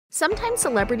Sometimes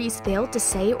celebrities fail to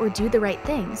say or do the right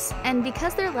things, and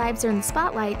because their lives are in the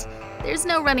spotlight, there's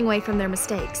no running away from their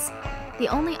mistakes. The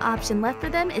only option left for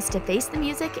them is to face the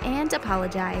music and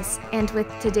apologize. And with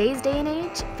today's day and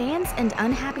age, fans and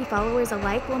unhappy followers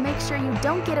alike will make sure you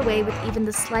don't get away with even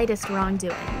the slightest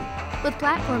wrongdoing. With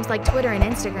platforms like Twitter and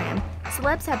Instagram,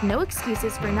 celebs have no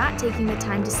excuses for not taking the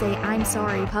time to say "I'm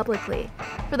sorry" publicly,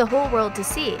 for the whole world to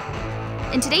see.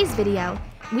 In today's video,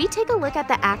 we take a look at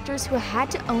the actors who had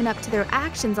to own up to their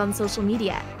actions on social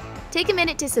media. Take a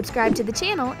minute to subscribe to the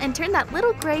channel and turn that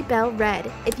little gray bell red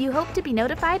if you hope to be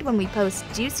notified when we post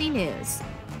juicy news.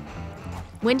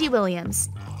 Wendy Williams.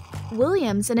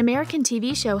 Williams, an American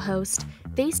TV show host,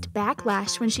 faced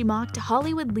backlash when she mocked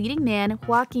Hollywood leading man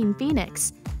Joaquin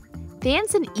Phoenix.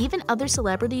 Fans and even other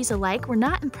celebrities alike were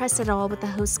not impressed at all with the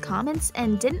host's comments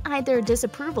and didn't hide their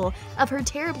disapproval of her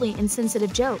terribly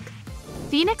insensitive joke.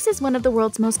 Phoenix is one of the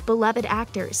world's most beloved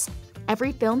actors.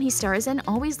 Every film he stars in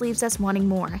always leaves us wanting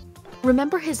more.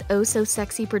 Remember his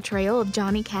oh-so-sexy portrayal of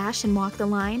Johnny Cash in Walk the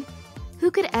Line?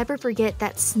 Who could ever forget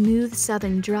that smooth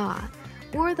southern draw?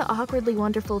 Or the awkwardly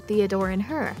wonderful Theodore in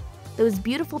Her, those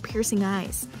beautiful piercing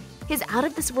eyes. His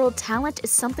out-of-this-world talent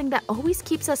is something that always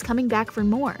keeps us coming back for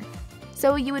more.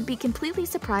 So you would be completely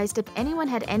surprised if anyone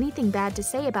had anything bad to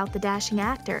say about the dashing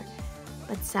actor.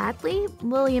 But sadly,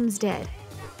 Williams did.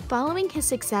 Following his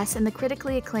success in the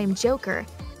critically acclaimed Joker,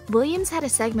 Williams had a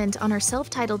segment on her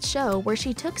self-titled show where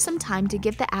she took some time to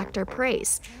give the actor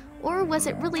praise. Or was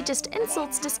it really just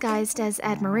insults disguised as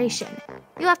admiration?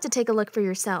 You'll have to take a look for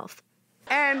yourself.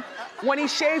 And when he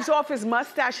shaves off his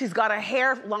mustache, he's got a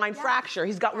hairline fracture.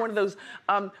 He's got one of those,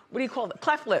 what do you call it?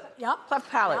 Cleft lip. Yep. Cleft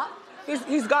palate. Yep.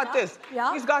 He's got this.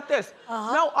 Yep. He's got this.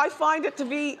 No, I find it to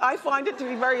be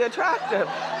very attractive.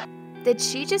 Did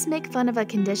she just make fun of a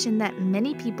condition that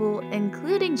many people,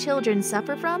 including children,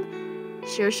 suffer from?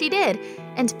 Sure she did,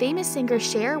 and famous singer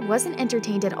Cher wasn't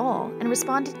entertained at all and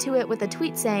responded to it with a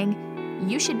tweet saying,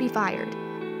 "You should be fired."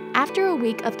 After a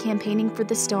week of campaigning for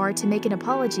the star to make an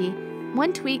apology,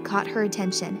 one tweet caught her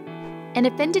attention. An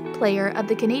offended player of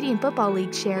the Canadian Football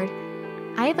League shared,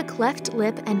 "I have a cleft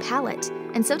lip and palate,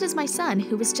 and so does my son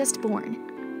who was just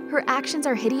born." Her actions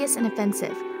are hideous and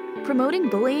offensive. Promoting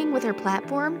bullying with her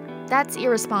platform? That's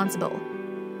irresponsible.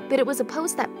 But it was a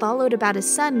post that followed about his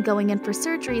son going in for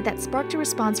surgery that sparked a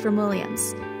response from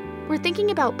Williams. "We're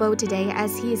thinking about Beau today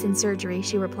as he is in surgery,"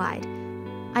 she replied.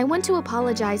 "I want to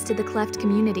apologize to the cleft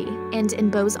community, and in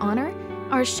Beau's honor,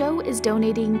 our show is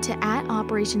donating to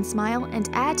 @Operation Smile and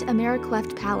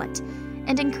 @AmeriCleft Palate,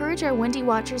 and encourage our Wendy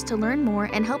watchers to learn more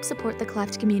and help support the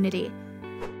cleft community."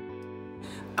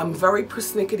 I'm very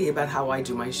persnickety about how I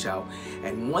do my show,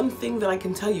 and one thing that I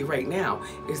can tell you right now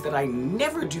is that I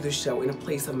never do the show in a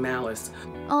place of malice.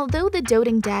 Although the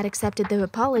doting dad accepted the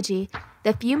apology,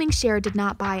 the fuming Cher did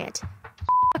not buy it.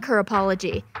 "Fuck her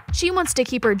apology. She wants to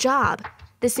keep her job,"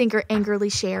 the singer angrily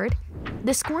shared.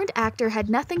 The scorned actor had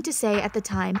nothing to say at the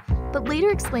time, but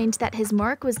later explained that his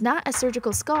mark was not a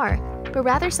surgical scar, but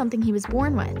rather something he was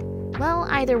born with. Well,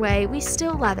 either way, we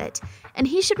still love it, and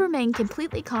he should remain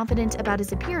completely confident about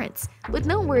his appearance, with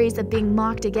no worries of being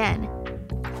mocked again.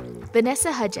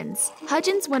 Vanessa Hudgens.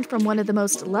 Hudgens went from one of the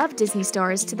most loved Disney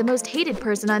stars to the most hated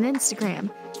person on Instagram.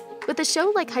 With a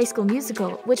show like High School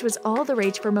Musical, which was all the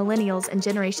rage for millennials and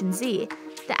Generation Z,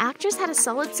 the actress had a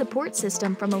solid support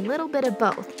system from a little bit of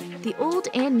both, the old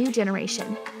and new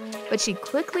generation. But she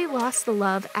quickly lost the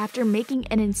love after making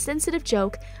an insensitive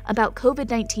joke about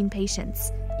COVID-19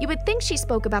 patients. You would think she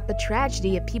spoke about the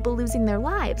tragedy of people losing their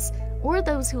lives, or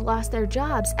those who lost their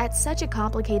jobs at such a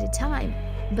complicated time.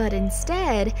 But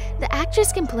instead, the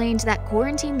actress complained that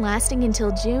quarantine lasting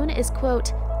until June is,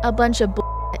 quote, "a bunch of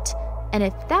bullshit." And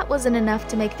if that wasn't enough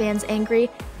to make fans angry,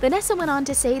 Vanessa went on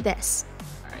to say this.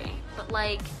 Right, but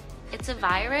like, it's a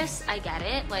virus, I get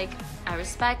it, like, I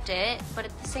respect it, but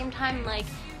at the same time, like,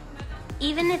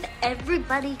 even if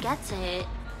everybody gets it,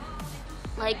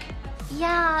 like,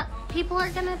 yeah, people are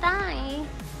gonna die.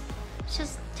 It's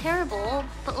just terrible,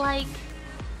 but like,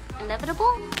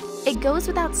 inevitable? It goes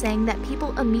without saying that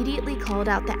people immediately called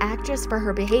out the actress for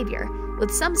her behavior,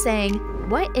 with some saying,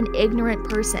 "What an ignorant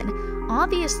person.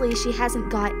 Obviously, she hasn't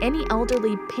got any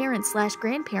elderly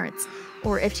parents/grandparents,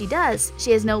 or if she does,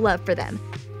 she has no love for them.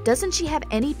 Doesn't she have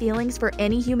any feelings for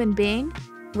any human being?"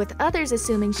 With others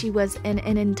assuming she was in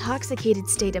an intoxicated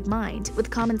state of mind, with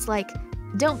comments like,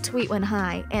 "Don't tweet when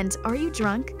high," and "Are you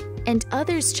drunk?" And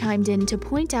others chimed in to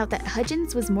point out that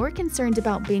Hudgens was more concerned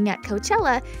about being at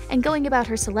Coachella and going about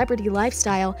her celebrity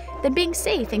lifestyle than being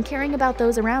safe and caring about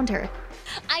those around her.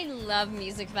 I love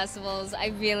music festivals,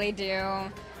 I really do.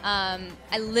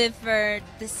 I live for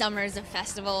the summers of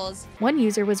festivals. One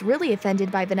user was really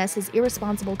offended by Vanessa's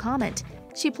irresponsible comment.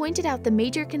 She pointed out the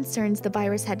major concerns the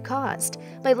virus had caused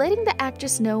by letting the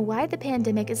actress know why the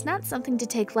pandemic is not something to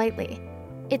take lightly.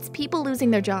 It's people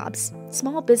losing their jobs,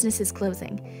 small businesses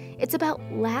closing. It's about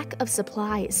lack of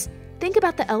supplies. Think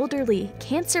about the elderly,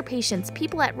 cancer patients,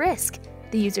 people at risk,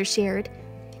 the user shared.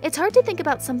 It's hard to think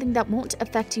about something that won't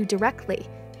affect you directly,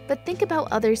 but think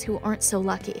about others who aren't so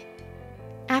lucky.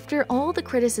 After all the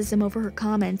criticism over her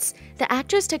comments, the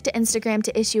actress took to Instagram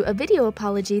to issue a video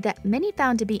apology that many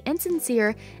found to be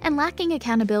insincere and lacking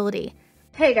accountability.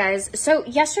 Hey guys, so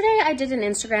yesterday I did an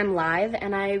Instagram live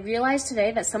and I realized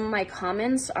today that some of my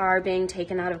comments are being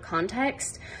taken out of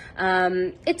context.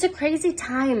 It's a crazy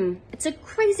time. It's a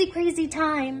crazy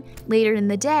time. Later in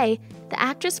the day, the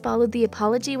actress followed the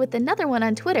apology with another one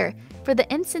on Twitter for the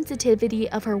insensitivity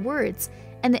of her words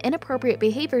and the inappropriate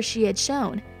behavior she had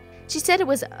shown. She said it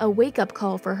was a wake-up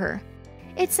call for her.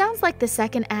 It sounds like the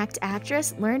second act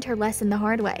actress learned her lesson the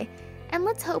hard way, and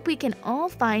let's hope we can all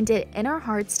find it in our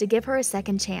hearts to give her a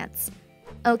second chance.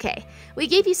 Okay, we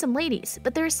gave you some ladies,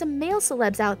 but there are some male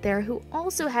celebs out there who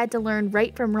also had to learn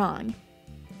right from wrong.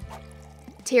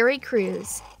 Terry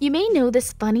Crews. You may know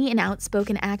this funny and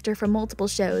outspoken actor from multiple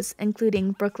shows,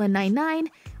 including Brooklyn Nine-Nine,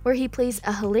 where he plays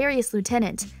a hilarious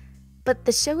lieutenant. But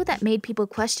the show that made people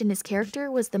question his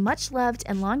character was the much-loved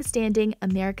and long-standing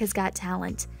America's Got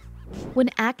Talent.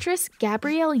 When actress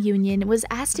Gabrielle Union was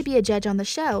asked to be a judge on the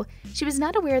show, she was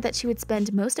not aware that she would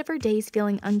spend most of her days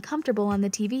feeling uncomfortable on the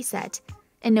TV set.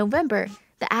 In November,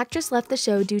 the actress left the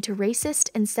show due to racist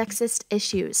and sexist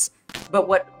issues. But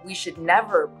what we should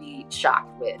never be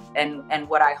shocked with, and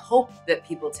what I hope that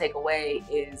people take away,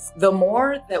 is the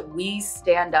more that we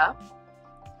stand up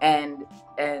and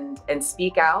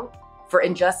speak out for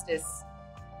injustice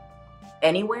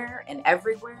anywhere and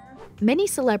everywhere. Many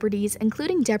celebrities,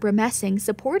 including Deborah Messing,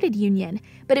 supported Union,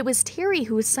 but it was Terry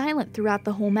who was silent throughout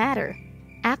the whole matter.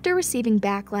 After receiving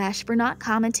backlash for not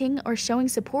commenting or showing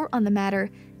support on the matter,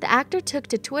 the actor took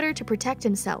to Twitter to protect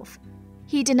himself.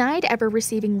 He denied ever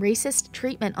receiving racist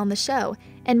treatment on the show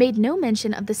and made no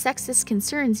mention of the sexist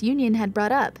concerns Union had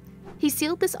brought up. He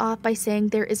sealed this off by saying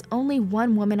there is only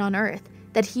one woman on Earth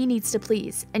that he needs to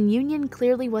please, and Union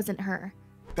clearly wasn't her.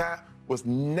 That was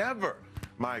never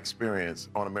my experience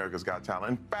on America's Got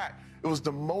Talent. In fact, it was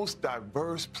the most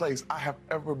diverse place I have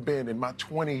ever been in my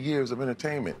 20 years of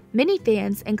entertainment. Many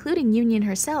fans, including Union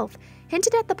herself,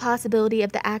 hinted at the possibility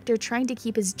of the actor trying to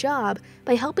keep his job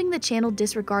by helping the channel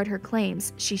disregard her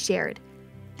claims, she shared.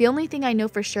 The only thing I know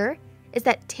for sure is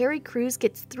that Terry Crews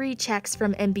gets 3 checks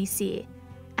from NBC.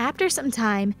 After some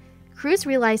time, Crews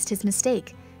realized his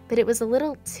mistake, but it was a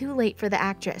little too late for the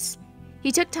actress.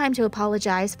 He took time to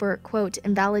apologize for, quote,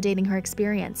 invalidating her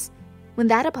experience. When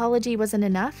that apology wasn't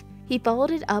enough, he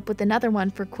followed it up with another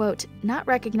one for, quote, not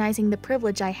recognizing the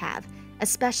privilege I have,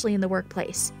 especially in the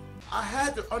workplace. I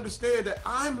had to understand that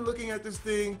I'm looking at this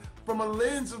thing from a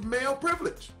lens of male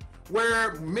privilege,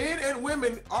 where men and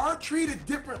women are treated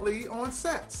differently on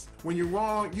sets. When you're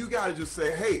wrong, you gotta just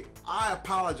say, hey, I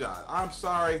apologize. I'm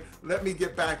sorry. Let me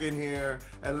get back in here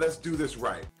and let's do this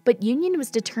right. But Union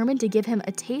was determined to give him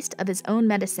a taste of his own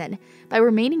medicine by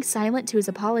remaining silent to his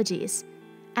apologies,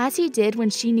 as he did when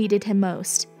she needed him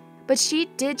most. But she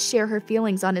did share her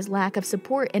feelings on his lack of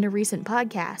support in a recent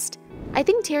podcast. I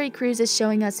think Terry Crews is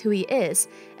showing us who he is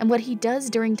and what he does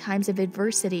during times of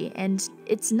adversity, and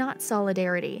it's not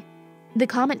solidarity. The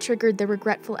comment triggered the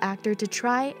regretful actor to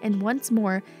try and once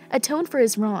more atone for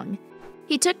his wrong.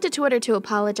 He took to Twitter to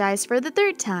apologize for the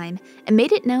 3rd time and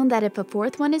made it known that if a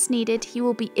 4th one is needed, he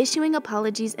will be issuing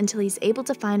apologies until he's able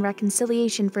to find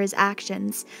reconciliation for his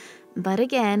actions. But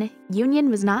again, Union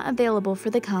was not available for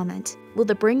the comment. Will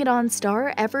the Bring It On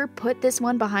star ever put this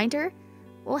one behind her?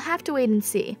 We'll have to wait and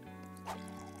see.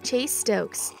 Chase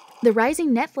Stokes. The rising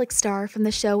Netflix star from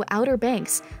the show Outer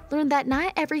Banks learned that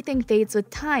not everything fades with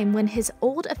time when his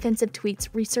old offensive tweets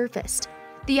resurfaced.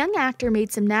 The young actor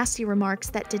made some nasty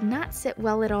remarks that did not sit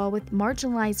well at all with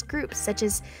marginalized groups such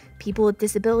as people with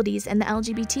disabilities and the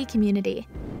LGBT community.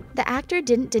 The actor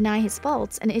didn't deny his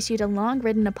faults and issued a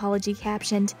long-written apology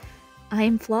captioned, "I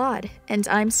am flawed, and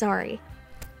I'm sorry."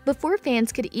 Before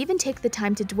fans could even take the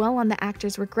time to dwell on the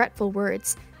actor's regretful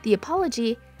words, the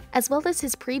apology, as well as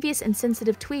his previous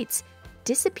insensitive tweets,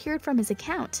 disappeared from his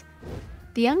account.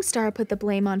 The young star put the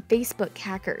blame on Facebook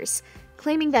hackers,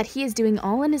 claiming that he is doing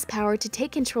all in his power to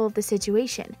take control of the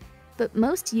situation, but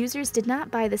most users did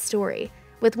not buy the story,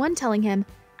 with one telling him,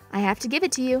 "I have to give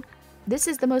it to you. This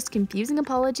is the most confusing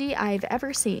apology I've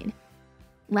ever seen."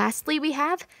 Lastly, we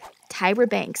have Tyra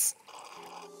Banks.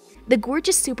 The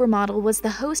gorgeous supermodel was the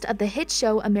host of the hit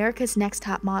show America's Next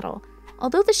Top Model.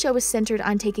 Although the show was centered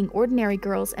on taking ordinary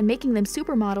girls and making them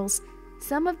supermodels,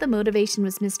 some of the motivation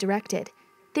was misdirected.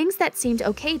 Things that seemed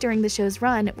okay during the show's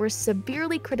run were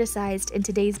severely criticized in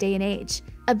today's day and age.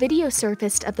 A video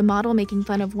surfaced of the model making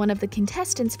fun of one of the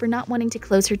contestants for not wanting to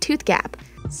close her tooth gap.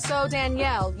 So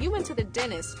Danielle, you went to the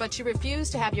dentist, but you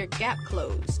refused to have your gap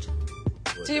closed.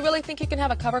 Do you really think you can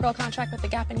have a CoverGirl contract with the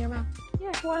gap in your mouth?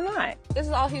 Yeah, why not? This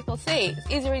is all people see. It's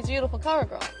easier, he's beautiful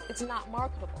CoverGirl. It's not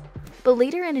marketable. But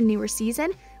later in a newer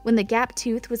season, when the gap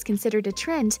tooth was considered a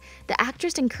trend, the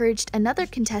actress encouraged another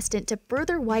contestant to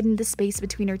further widen the space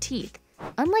between her teeth.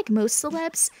 Unlike most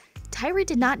celebs, Tyra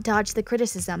did not dodge the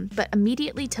criticism, but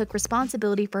immediately took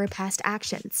responsibility for her past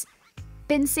actions.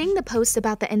 Been seeing the posts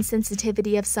about the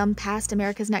insensitivity of some past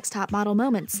America's Next Top Model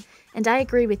moments, and I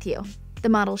agree with you. The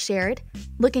model shared,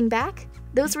 "Looking back,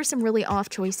 those were some really off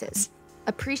choices.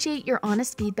 Appreciate your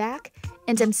honest feedback,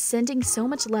 and I'm sending so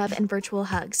much love and virtual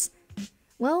hugs."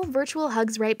 Well, virtual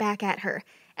hugs right back at her,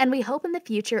 and we hope in the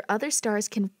future other stars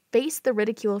can face the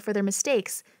ridicule for their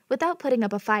mistakes without putting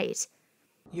up a fight.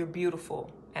 You're beautiful,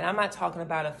 and I'm not talking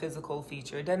about a physical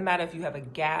feature. It doesn't matter if you have a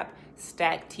gap,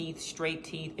 stacked teeth, straight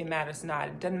teeth, it matters not.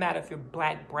 It doesn't matter if you're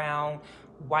black, brown,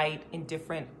 white,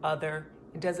 indifferent, other.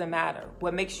 It doesn't matter.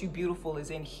 What makes you beautiful is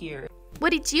in here.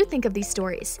 What did you think of these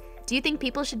stories? Do you think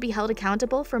people should be held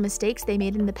accountable for mistakes they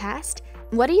made in the past?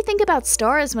 What do you think about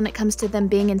stars when it comes to them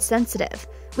being insensitive?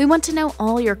 We want to know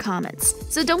all your comments,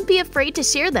 so don't be afraid to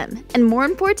share them. And more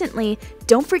importantly,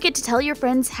 don't forget to tell your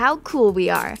friends how cool we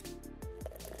are.